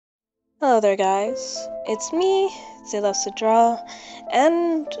Hello there guys, it's me, ZayLovesToDraw,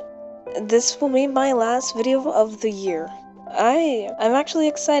 and this will be my last video of the year. I'm actually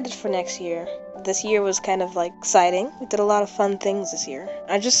excited for next year. This year was kind of like exciting. We did a lot of fun things this year.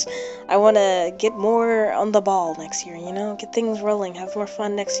 I want to get more on the ball next year, you know? Get things rolling, have more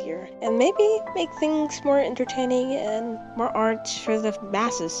fun next year. And maybe make things more entertaining and more art for the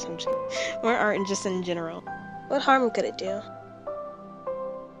masses. I'm just kidding. More art just in general. What harm could it do?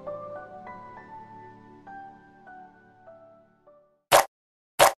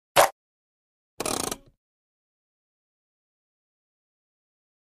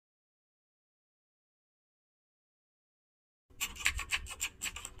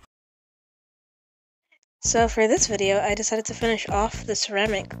 So for this video, I decided to finish off the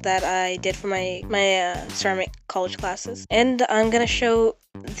ceramic that I did for my ceramic college classes. And I'm gonna show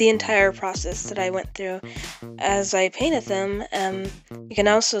the entire process that I went through as I painted them. You can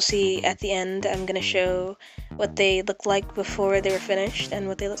also see at the end, I'm gonna show what they looked like before they were finished and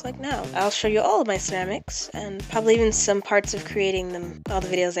what they look like now. I'll show you all of my ceramics and probably even some parts of creating them, all the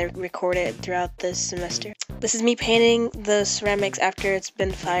videos I recorded throughout this semester. This is me painting the ceramics after it's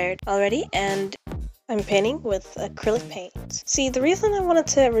been fired already, and I'm painting with acrylic paint. See, the reason I wanted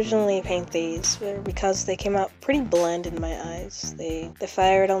to originally paint these were because they came out pretty bland in my eyes. They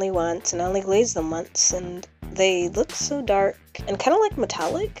fired only once, and I only glazed them once, and they look so dark and kind of like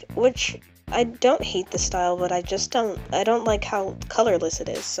metallic, which I don't hate the style, but I don't like how colorless it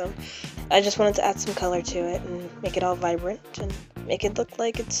is, so I just wanted to add some color to it and make it all vibrant and make it look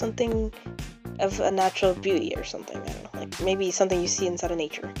like it's something of a natural beauty or something. I don't know, like maybe something you see inside of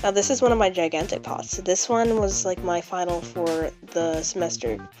nature. Now this is one of my gigantic pots. This one was like my final for the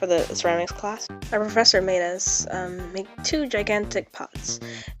semester, for the ceramics class. Our professor made us make 2 gigantic pots,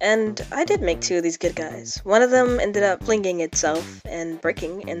 and I did make 2 of these good guys. One of them ended up flinging itself and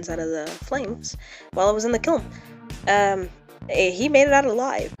breaking inside of the flames while it was in the kiln. He made it out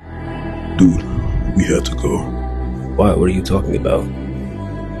alive. Dude, we had to go. Why? What are you talking about?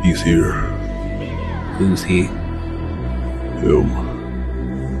 He's here. Who's he? Him.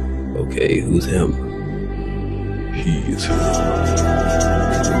 Okay, who's him? He's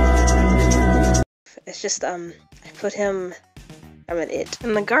It's just, I put him, it,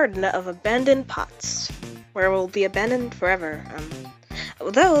 in the garden of abandoned pots, where we'll be abandoned forever.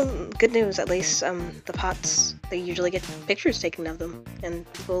 Although, good news, at least, the pots, they usually get pictures taken of them,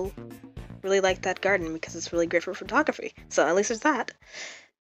 and people really like that garden because it's really great for photography. So at least there's that.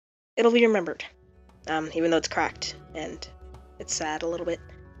 It'll be remembered. Even though it's cracked, and it's sad a little bit.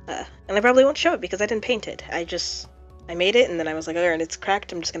 And I probably won't show it because I didn't paint it. I made it, and then I was like, alright, it's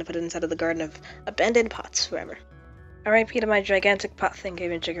cracked, I'm just gonna put it inside of the garden of abandoned pots forever. R.I.P. to my gigantic pot thing,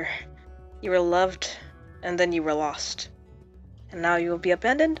 Game Jigger. You were loved, and then you were lost. And now you will be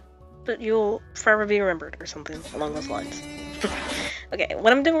abandoned, but you'll forever be remembered, or something along those lines. Okay,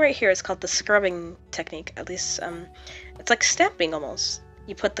 what I'm doing right here is called the scrubbing technique. At least, it's like stamping almost.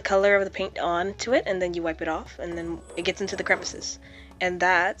 You put the color of the paint onto it, and then you wipe it off, and then it gets into the crevices. And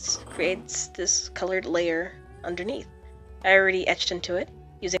that creates this colored layer underneath. I already etched into it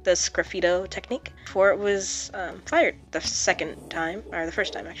using the sgraffito technique before it was fired the second time, or the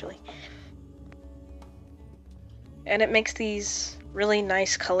first time actually. And it makes these really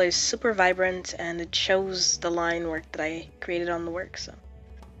nice colors super vibrant, and it shows the line work that I created on the work. So,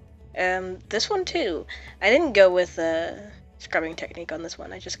 this one too, I didn't go with scrubbing technique on this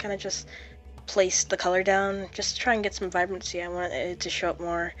one. I just kind of placed the color down just to try and get some vibrancy. I wanted it to show up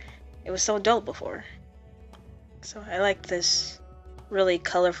more. It was so dull before. So I like this really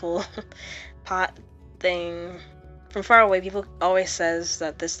colorful pot thing. From far away, people always says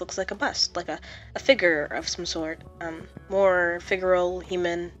that this looks like a bust, like a figure of some sort. More figural,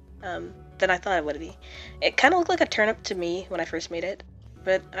 human, than I thought it would be. It kind of looked like a turnip to me when I first made it,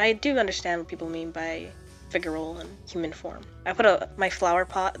 but I do understand what people mean by figural and human form. I put my flower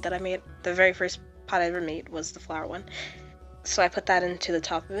pot that I made, the very first pot I ever made was the flower one. So I put that into the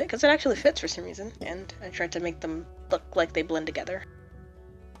top of it because it actually fits for some reason, and I tried to make them look like they blend together.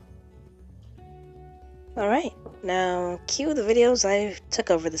 Alright, now cue the videos I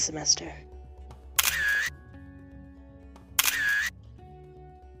took over the semester.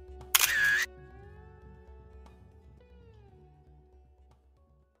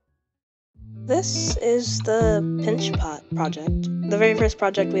 This is the pinch pot project, the very first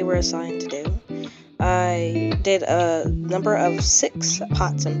project we were assigned to do. I did a number of 6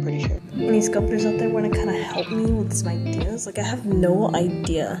 pots, I'm pretty sure. Any sculptors out there want to kind of help me with some ideas? Like, I have no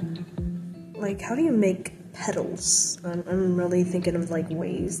idea. Like, how do you make petals? I'm really thinking of like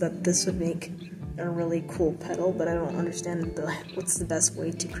ways that this would make a really cool pedal, but I don't understand what's the best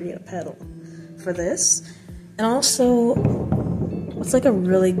way to create a pedal for this. And also, what's like a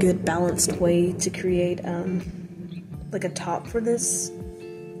really good balanced way to create like a top for this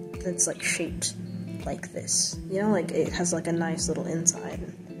that's like shaped like this. You know, like it has like a nice little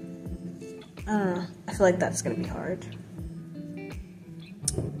inside. I don't know. I feel like that's gonna be hard.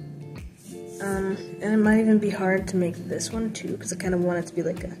 And it might even be hard to make this one too, because I kind of want it to be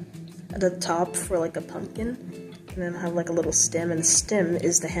like at the top for like a pumpkin, and then have like a little stem, and the stem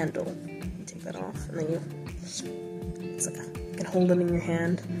is the handle. You take that off, and then it's like you can hold it in your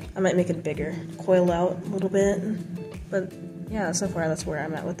hand. I might make it bigger, coil out a little bit, but yeah, so far that's where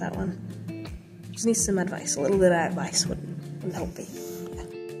I'm at with that one. Just need some advice. A little bit of advice would help me.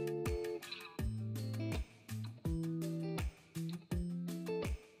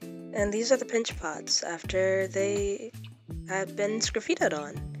 And these are the pinch pots after they have been sgraffitoed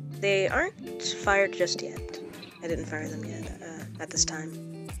on. They aren't fired just yet. I didn't fire them yet at this time.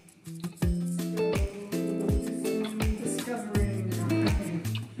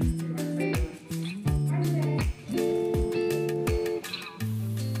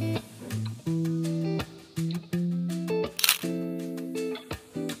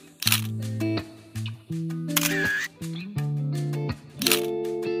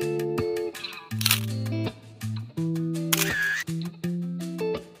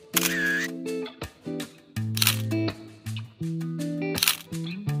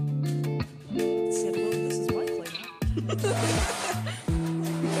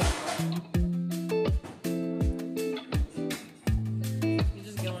 You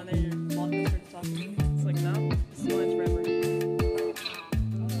just go in there, you're walking through talking. It's like, no, it's still in forever.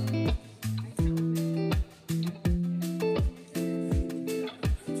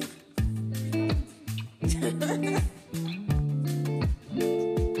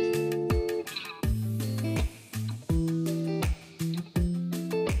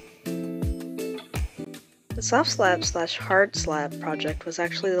 The soft slab / hard slab project was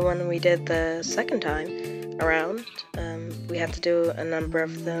actually the one we did the second time around. We had to do a number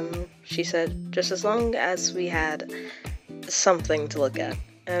of them, she said, just as long as we had something to look at.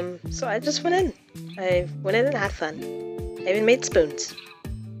 So I just went in. I went in and had fun. I even made spoons.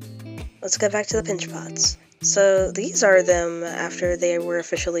 Let's get back to the pinch pots. So these are them after they were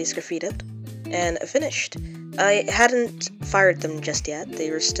officially sgraffitoed and finished. I hadn't fired them just yet.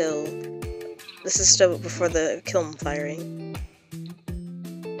 They were still... This is still before the kiln firing.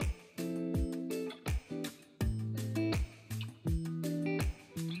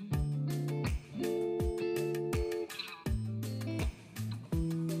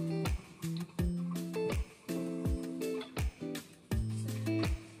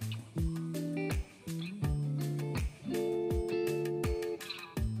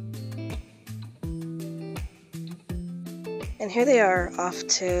 And here they are, off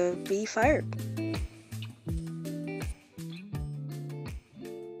to be fired.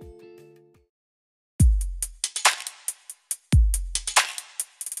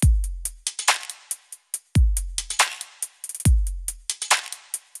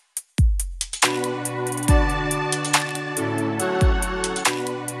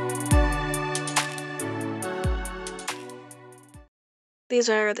 These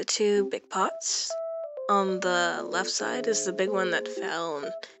are the two big pots. On the left side is the big one that fell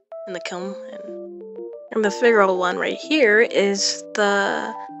in the kiln, and the figural one right here is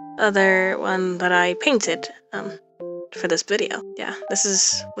the other one that I painted for this video. Yeah, this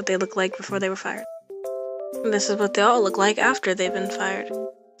is what they look like before they were fired. And this is what they all look like after they've been fired.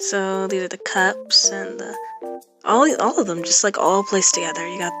 So these are the cups and all of them just like all placed together.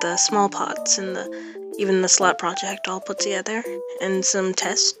 You got the small pots and even the slab project all put together, and some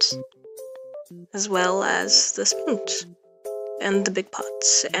tests, as well as the spoons and the big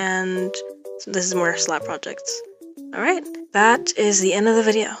pots, and this is more slab projects. Alright, that is the end of the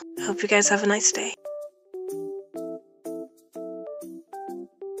video. I hope you guys have a nice day.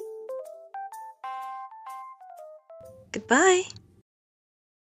 Goodbye!